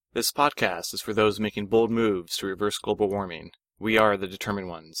This podcast is for those making bold moves to reverse global warming. We are the determined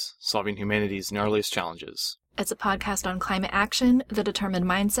ones, solving humanity's gnarliest challenges. It's a podcast on climate action, the determined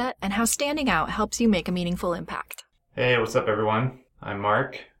mindset, and how standing out helps you make a meaningful impact. Hey, what's up, everyone? I'm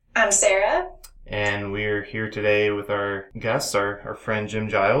Mark. I'm Sarah. And we're here today with our guest, our friend Jim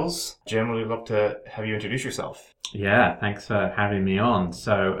Giles. Jim, we'd love to have you introduce yourself. Yeah, thanks for having me on.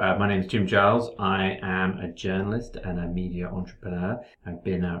 So my name is Jim Giles. I am a journalist and a media entrepreneur. I've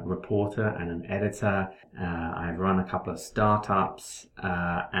been a reporter and an editor. I've run a couple of startups,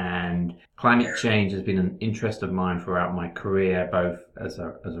 and climate change has been an interest of mine throughout my career, both as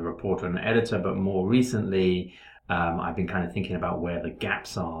a reporter and editor, but more recently, I've been kind of thinking about where the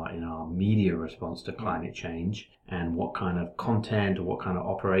gaps are in our media response to climate change and what kind of content or what kind of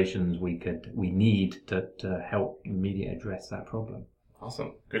operations we need to help the media address that problem.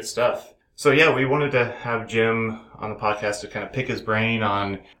 Awesome. Good stuff. So yeah, we wanted to have Jim on the podcast to kind of pick his brain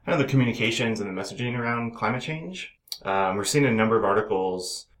on kind of the communications and the messaging around climate change. We're seeing a number of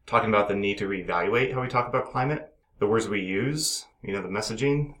articles talking about the need to reevaluate how we talk about climate, the words we use, the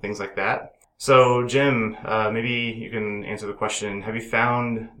messaging, things like that. So, Jim, maybe you can answer the question, have you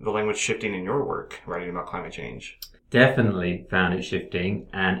found the language shifting in your work writing about climate change? Definitely found it shifting,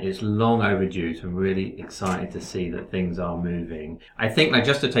 and it's long overdue, so I'm really excited to see that things are moving. I think,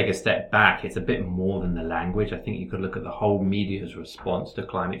 just to take a step back, it's a bit more than the language. I think you could look at the whole media's response to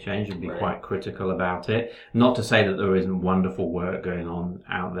climate change and be quite critical about it. Not to say that there isn't wonderful work going on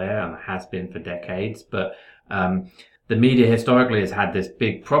out there, and there has been for decades, but the media historically has had this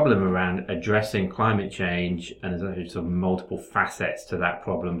big problem around addressing climate change, and there's actually sort of multiple facets to that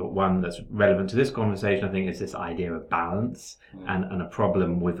problem, but one that's relevant to this conversation, I think, is this idea of balance and a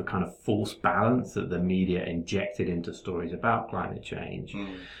problem with a kind of false balance that the media injected into stories about climate change.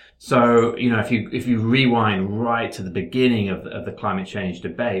 So, if you rewind right to the beginning of the climate change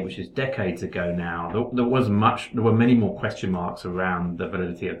debate, which is decades ago now, there were many more question marks around the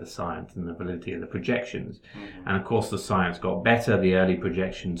validity of the science and the validity of the projections. And of course, the science got better, the early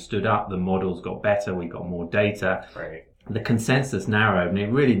projections stood up, the models got better, we got more data. Right. The consensus narrowed, and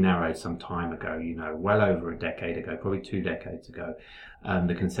it really narrowed some time ago, well over a decade ago, probably 2 decades ago.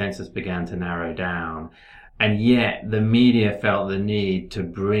 The consensus began to narrow down. And yet the media felt the need to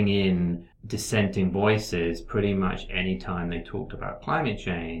bring in dissenting voices pretty much any time they talked about climate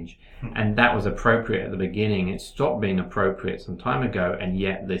change. And that was appropriate at the beginning. It stopped being appropriate some time ago, and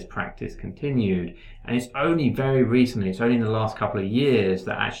yet this practice continued. And it's only very recently, it's only in the last couple of years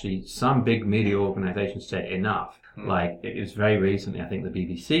that actually some big media organizations said enough. Like, it was very recently, I think the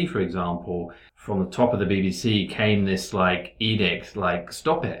BBC, for example, from the top of the BBC came this edict,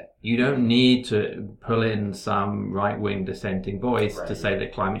 stop it. You don't need to pull in some right-wing dissenting voice to say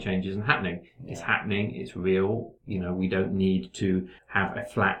that climate change isn't happening. Yeah. It's happening. It's real. We don't need to have a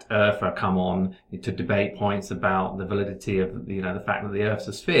flat earther come on to debate points about the validity of, the fact that the Earth's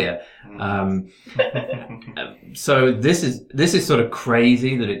a sphere. So this is sort of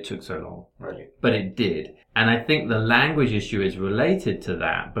crazy that it took so long. Right. But it did. And I think the language issue is related to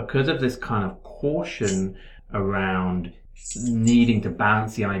that because of this kind of caution around needing to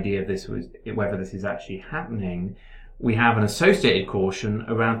balance the idea of whether this is actually happening. We have an associated caution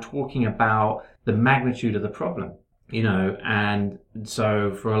around talking about the magnitude of the problem, and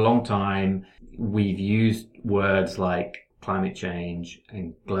so for a long time we've used words like climate change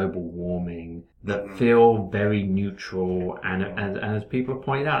and global warming that feel very neutral and as people have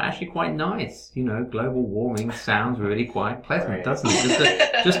pointed out, actually quite nice. Global warming sounds really quite pleasant, doesn't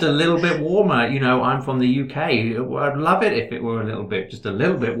it? Just a little bit warmer. I'm from the UK. I'd love it if it were just a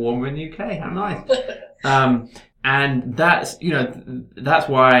little bit warmer in the UK. How nice. And that's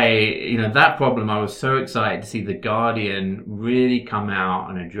why, that problem, I was so excited to see The Guardian really come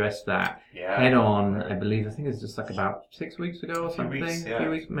out and address that head on. Right. I think it's just about 6 weeks ago or something. A few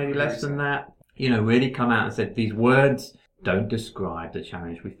weeks, maybe less than that. Really come out and said these words don't describe the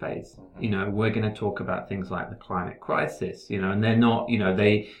challenge we face. We're going to talk about things like the climate crisis, and they're not,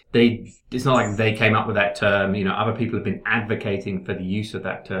 it's not like they came up with that term. Other people have been advocating for the use of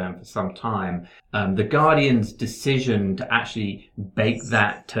that term for some time. The Guardian's decision to actually bake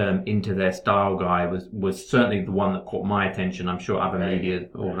that term into their style guide was certainly the one that caught my attention. I'm sure other media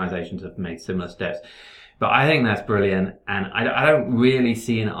organizations have made similar steps. But I think that's brilliant, and I don't really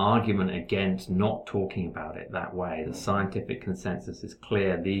see an argument against not talking about it that way. The scientific consensus is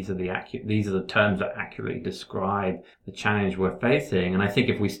clear. These are the terms that accurately describe the challenge we're facing. And I think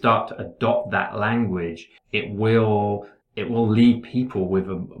if we start to adopt that language, it will leave people with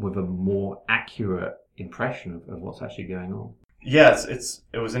a more accurate impression of what's actually going on. Yes,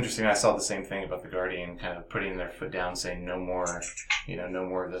 it was interesting. I saw the same thing about the Guardian kind of putting their foot down, saying no more, no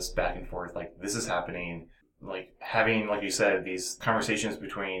more of this back and forth. Like, this is happening. Like, having, like you said, these conversations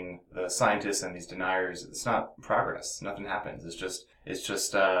between the scientists and these deniers, it's not progress. Nothing happens. It's just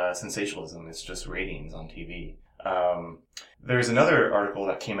sensationalism. It's just ratings on TV. There's another article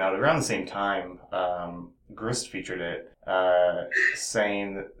that came out around the same time. Grist featured it,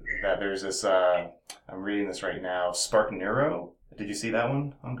 saying that there's this, I'm reading this right now, Spark Neuro. Did you see that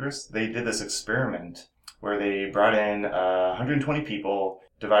one on Grist? They did this experiment where they brought in 120 people,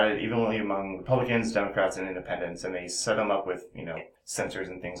 divided evenly among Republicans, Democrats, and Independents, and they set them up with, sensors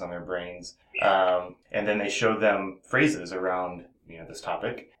and things on their brains. And then they showed them phrases around, this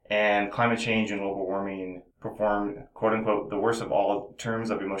topic. And climate change and global warming performed, quote unquote, the worst of all terms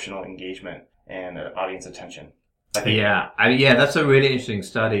of emotional engagement and audience attention. Yeah, that's a really interesting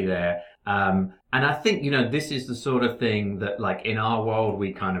study there. And I think, this is the sort of thing that, like, in our world,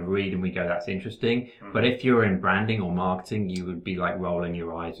 we kind of read and we go, that's interesting. Mm-hmm. But if you're in branding or marketing, you would be like rolling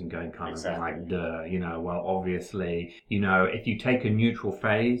your eyes and going kind of like, duh, well, obviously, if you take a neutral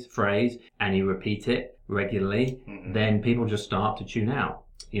phrase and you repeat it regularly, mm-hmm. then people just start to tune out.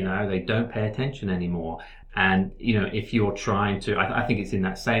 They don't pay attention anymore. And, if you're trying to, I think it's in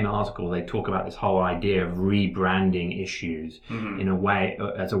that same article, they talk about this whole idea of rebranding issues mm-hmm. in a way,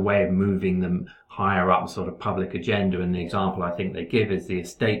 as a way of moving them higher up the sort of public agenda. And the example I think they give is the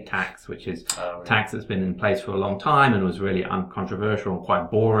estate tax, which is tax that's been in place for a long time and was really uncontroversial and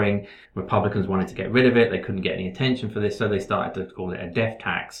quite boring. Republicans wanted to get rid of it. They couldn't get any attention for this, so they started to call it a death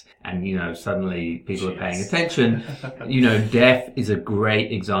tax. And, suddenly people are paying attention. Death is a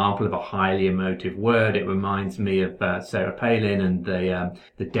great example of a highly emotive word. It reminds me of Sarah Palin and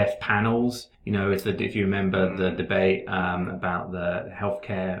the deaf panels. If you remember the debate about the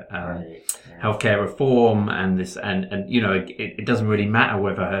healthcare reform and this, and it doesn't really matter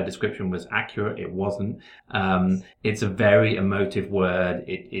whether her description was accurate. It wasn't. It's a very emotive word.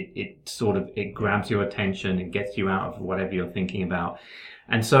 It grabs your attention. It gets you out of whatever you're thinking about.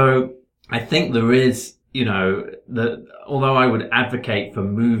 And so I think there is, although I would advocate for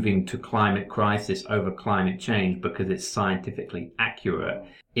moving to climate crisis over climate change because it's scientifically accurate,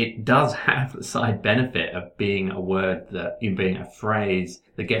 it does have the side benefit of being a word being a phrase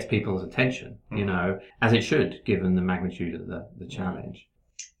that gets people's attention, as it should, given the magnitude of the challenge.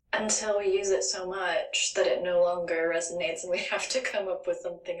 Until we use it so much that it no longer resonates and we have to come up with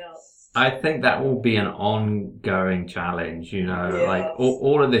something else. I think that will be an ongoing challenge, like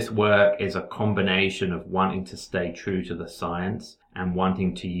all of this work is a combination of wanting to stay true to the science and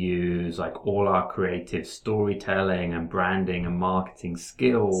wanting to use like all our creative storytelling and branding and marketing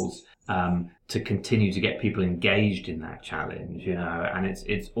skills to continue to get people engaged in that challenge, and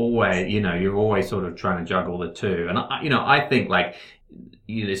it's always, you're always sort of trying to juggle the two. And I think like,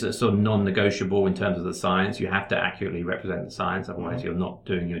 it's a sort of non-negotiable in terms of the science. You have to accurately represent the science, otherwise you're not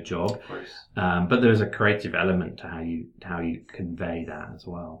doing your job. Of course. But there's a creative element to how you convey that as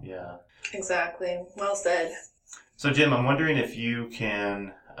well. Yeah. Exactly. Well said. So Jim, I'm wondering if you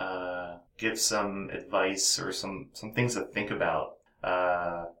can give some advice or some things to think about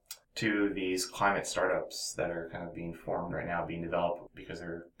to these climate startups that are kind of being formed right now, being developed because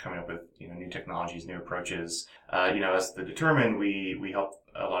they're coming up with new technologies, new approaches. As the Determined, we help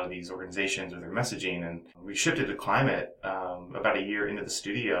a lot of these organizations with their messaging, and we shifted to climate about a year into the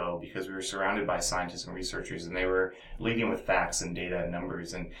studio because we were surrounded by scientists and researchers, and they were leading with facts and data and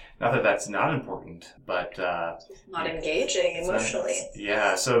numbers. And not that that's not important, but not engaging emotionally.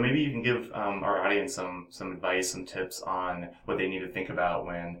 So maybe you can give our audience some advice, some tips on what they need to think about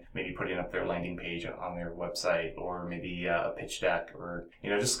when maybe putting up their landing page on their website, or maybe a pitch deck, or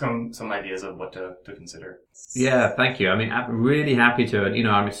just some ideas of what to consider. Yeah, thank you. I mean, I'm really happy to, and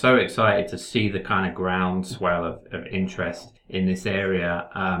I'm so excited to see the kind of groundswell of interest in this area.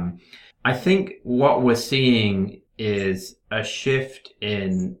 I think what we're seeing is a shift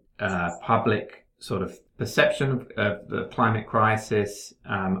in public sort of perception of the climate crisis,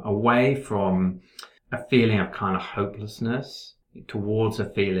 away from a feeling of kind of hopelessness towards a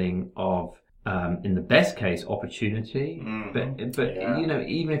feeling of, in the best case, opportunity. Mm-hmm. But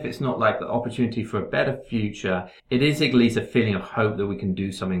even if it's not like the opportunity for a better future, it is at least a feeling of hope that we can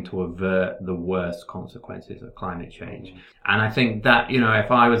do something to avert the worst consequences of climate change. Mm-hmm. And I think that,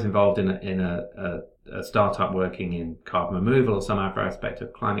 if I was involved in a startup working in carbon removal or some other aspect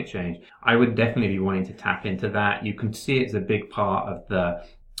of climate change, I would definitely be wanting to tap into that. You can see it's a big part of the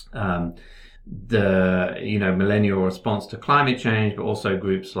millennial response to climate change, but also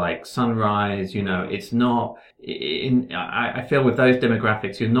groups like Sunrise. It's not I feel with those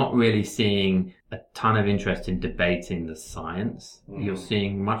demographics, you're not really seeing a ton of interest in debating the science. You're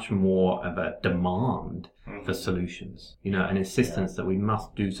seeing much more of a demand for solutions, an insistence that we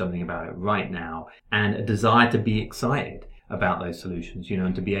must do something about it right now, and a desire to be excited about those solutions,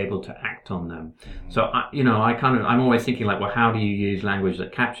 and to be able to act on them. So, I'm always thinking like, well, how do you use language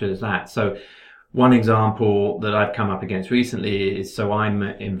that captures that? So one example that I've come up against recently is, so I'm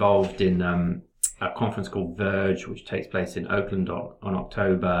involved in a conference called Verge, which takes place in Oakland on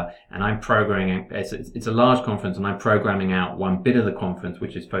October, and I'm programming. It's a large conference, and I'm programming out one bit of the conference,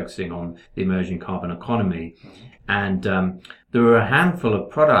 which is focusing on the emerging carbon economy. And there are a handful of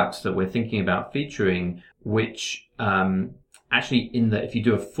products that we're thinking about featuring, which actually, if you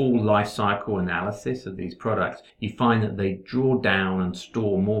do a full life cycle analysis of these products, you find that they draw down and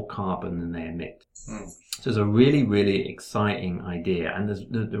store more carbon than they emit. So it's a really, really exciting idea. And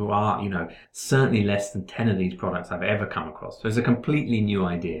there are, certainly less than 10 of these products I've ever come across. So it's a completely new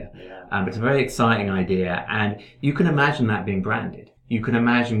idea. But it's a very exciting idea. And you can imagine that being branded. You can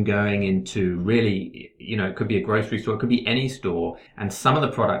imagine going into really, it could be a grocery store, it could be any store, and some of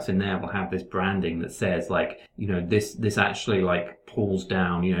the products in there will have this branding that says like, this actually like pulls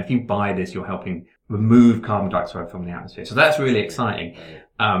down, if you buy this, you're helping remove carbon dioxide from the atmosphere. So that's really exciting.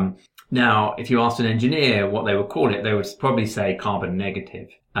 Now, if you asked an engineer what they would call it, they would probably say carbon negative,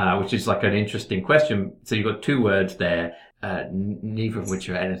 which is like an interesting question. So you've got two words there, neither of which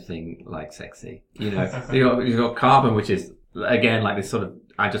are anything like sexy. You've got carbon, which is, again, like this sort of,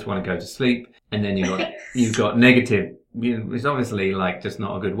 I just want to go to sleep. And then you've got negative, it's obviously like just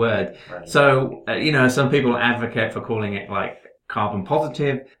not a good word. Right. So, some people advocate for calling it like carbon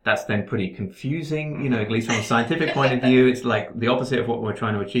positive. That's then pretty confusing, at least from a scientific point of view. It's like the opposite of what we're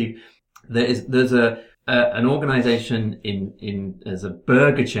trying to achieve. There's an organization there's a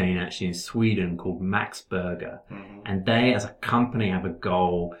burger chain actually in Sweden called Max Burger. And they as a company have a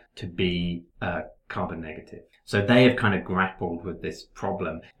goal to be carbon negative. So they have kind of grappled with this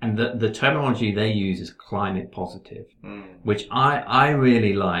problem. And the terminology they use is climate positive, which I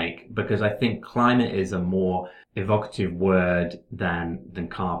really like, because I think climate is a more evocative word than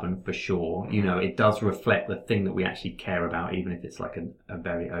carbon for sure. It does reflect the thing that we actually care about, even if it's like a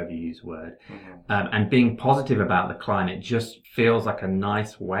very overused word. And being positive about the climate just feels like a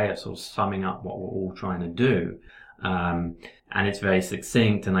nice way of sort of summing up what we're all trying to do. And it's very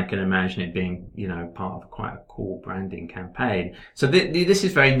succinct, and I can imagine it being, part of quite a cool branding campaign. So this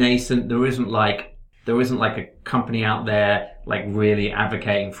is very nascent. There isn't like a company out there like really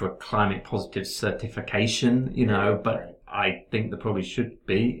advocating for a climate positive certification, but I think there probably should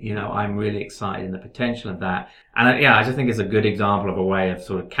be. I'm really excited in the potential of that. And I just think it's a good example of a way of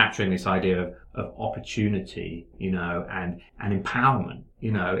sort of capturing this idea of opportunity, and empowerment.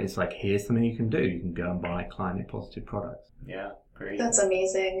 It's like, here's something you can do. You can go and buy climate positive products. Yeah, great. That's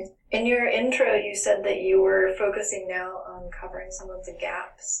amazing. In your intro, you said that you were focusing now on covering some of the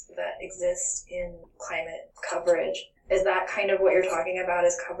gaps that exist in climate coverage. Is that kind of what you're talking about,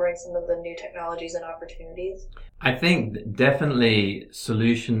 is covering some of the new technologies and opportunities? I think definitely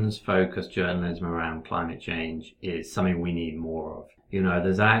solutions-focused journalism around climate change is something we need more of.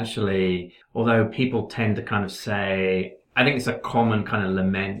 There's actually, although people tend to kind of say, I think it's a common kind of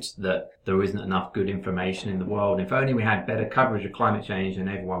lament that there isn't enough good information in the world. If only we had better coverage of climate change, then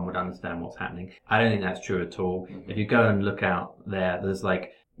everyone would understand what's happening. I don't think that's true at all. If you go and look out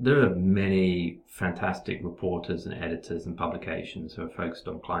there are many fantastic reporters and editors and publications who are focused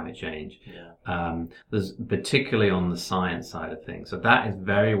on climate change. There's particularly on the science side of things. So that is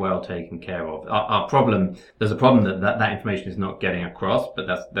very well taken care of. There's a problem that information is not getting across, but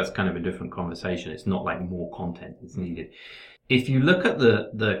that's kind of a different conversation. It's not like more content is needed. If you look at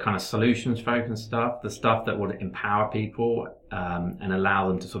the kind of solutions focused stuff, the stuff that would empower people and allow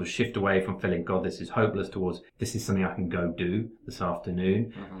them to sort of shift away from feeling, God, this is hopeless, towards this is something I can go do this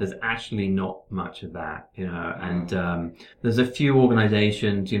afternoon. There's actually not much of that, and there's a few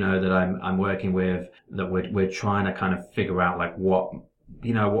organizations, that I'm working with that we're trying to kind of figure out like what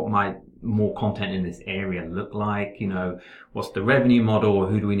might more content in this area look like, what's the revenue model,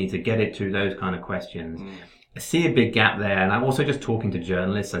 who do we need to get it to, those kind of questions. I see a big gap there, and I'm also just talking to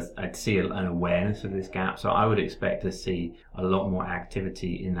journalists. I see an awareness of this gap, so I would expect to see a lot more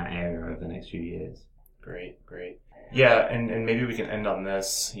activity in that area over the next few years. Great. Yeah, and maybe we can end on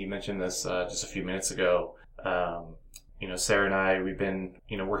this. You mentioned this just a few minutes ago. Sarah and I, we've been,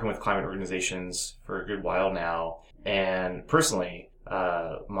 working with climate organizations for a good while now, and personally,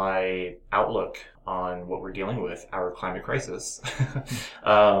 my outlook on what we're dealing with, our climate crisis,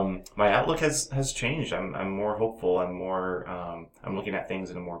 my outlook has changed. I'm more hopeful. I'm looking at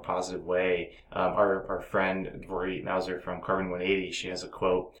things in a more positive way. Our friend Dori Mauser from Carbon 180, she has a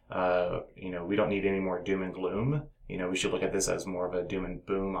quote. We don't need any more doom and gloom. We should look at this as more of a doom and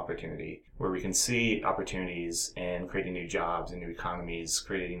boom opportunity, where we can see opportunities in creating new jobs and new economies,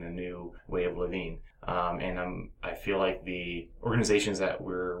 creating a new way of living. I feel like the organizations that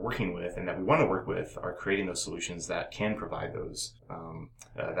we're working with and that we want to work with are creating those solutions that can provide those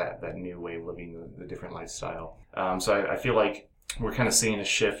that new way of living, the different lifestyle. So I feel like we're kind of seeing a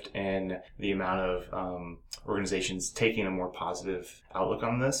shift in the amount of organizations taking a more positive outlook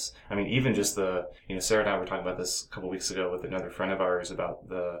on this. I mean, even just Sarah and I were talking about this a couple weeks ago with another friend of ours about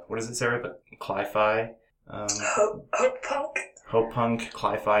what is it, Sarah? The Cli-Fi? Hope punk? Hope punk,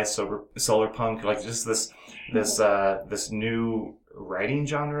 Cli-Fi, solar punk, like just this new writing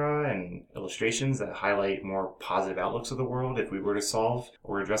genre and illustrations that highlight more positive outlooks of the world if we were to solve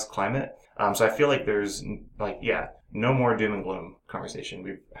or address climate. So I feel like there's no more doom and gloom conversation.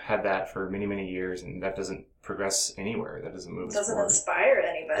 We've had that for many, many years, and that doesn't progress anywhere. That doesn't move us forward. Doesn't inspire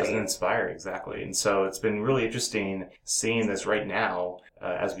anybody. Doesn't inspire, exactly. And so it's been really interesting seeing this right now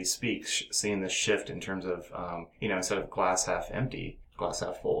as we speak, seeing this shift in terms of, instead of glass half empty, glass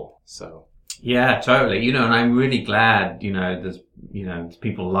half full. So. Yeah, totally. And I'm really glad, there's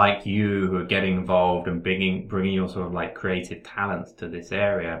people like you who are getting involved and bringing your sort of like creative talents to this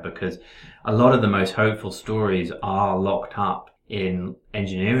area, because a lot of the most hopeful stories are locked up in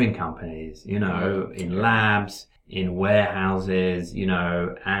engineering companies, in labs, in warehouses,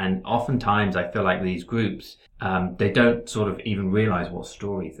 and oftentimes I feel like these groups, they don't sort of even realize what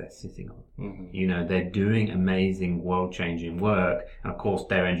stories they're sitting on. Mm-hmm. They're doing amazing world-changing work. And of course,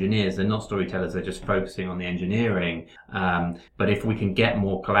 they're engineers. They're not storytellers. They're just focusing on the engineering. But if we can get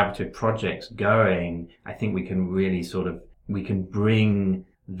more collaborative projects going, I think we can really we can bring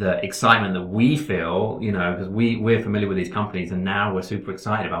the excitement that we feel, because we're familiar with these companies and now we're super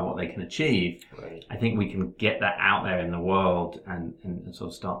excited about what they can achieve. Right. I think we can get that out there in the world and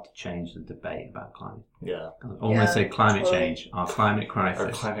sort of start to change the debate about climate. Yeah. Almost say climate change, our climate crisis.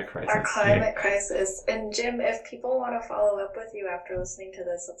 Our climate crisis. Our climate crisis. And Jim, if people want to follow up with you after listening to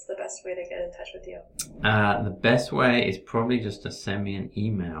this, what's the best way to get in touch with you? The best way is probably just to send me an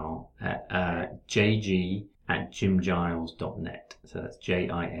email at jg@jimgiles.net. So that's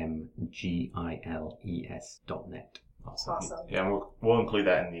JIMGILES.net. Awesome. Yeah, we'll include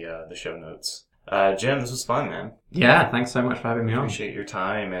that in the show notes. Jim, this was fun, man. Yeah, thanks so much for having me on. Appreciate your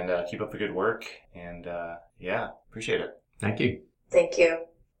time and keep up the good work. And appreciate it. Thank you. Thank you.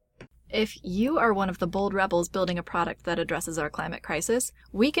 If you are one of the bold rebels building a product that addresses our climate crisis,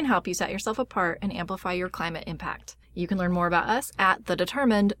 we can help you set yourself apart and amplify your climate impact. You can learn more about us at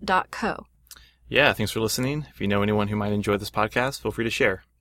thedetermined.co. Yeah, thanks for listening. If you know anyone who might enjoy this podcast, feel free to share.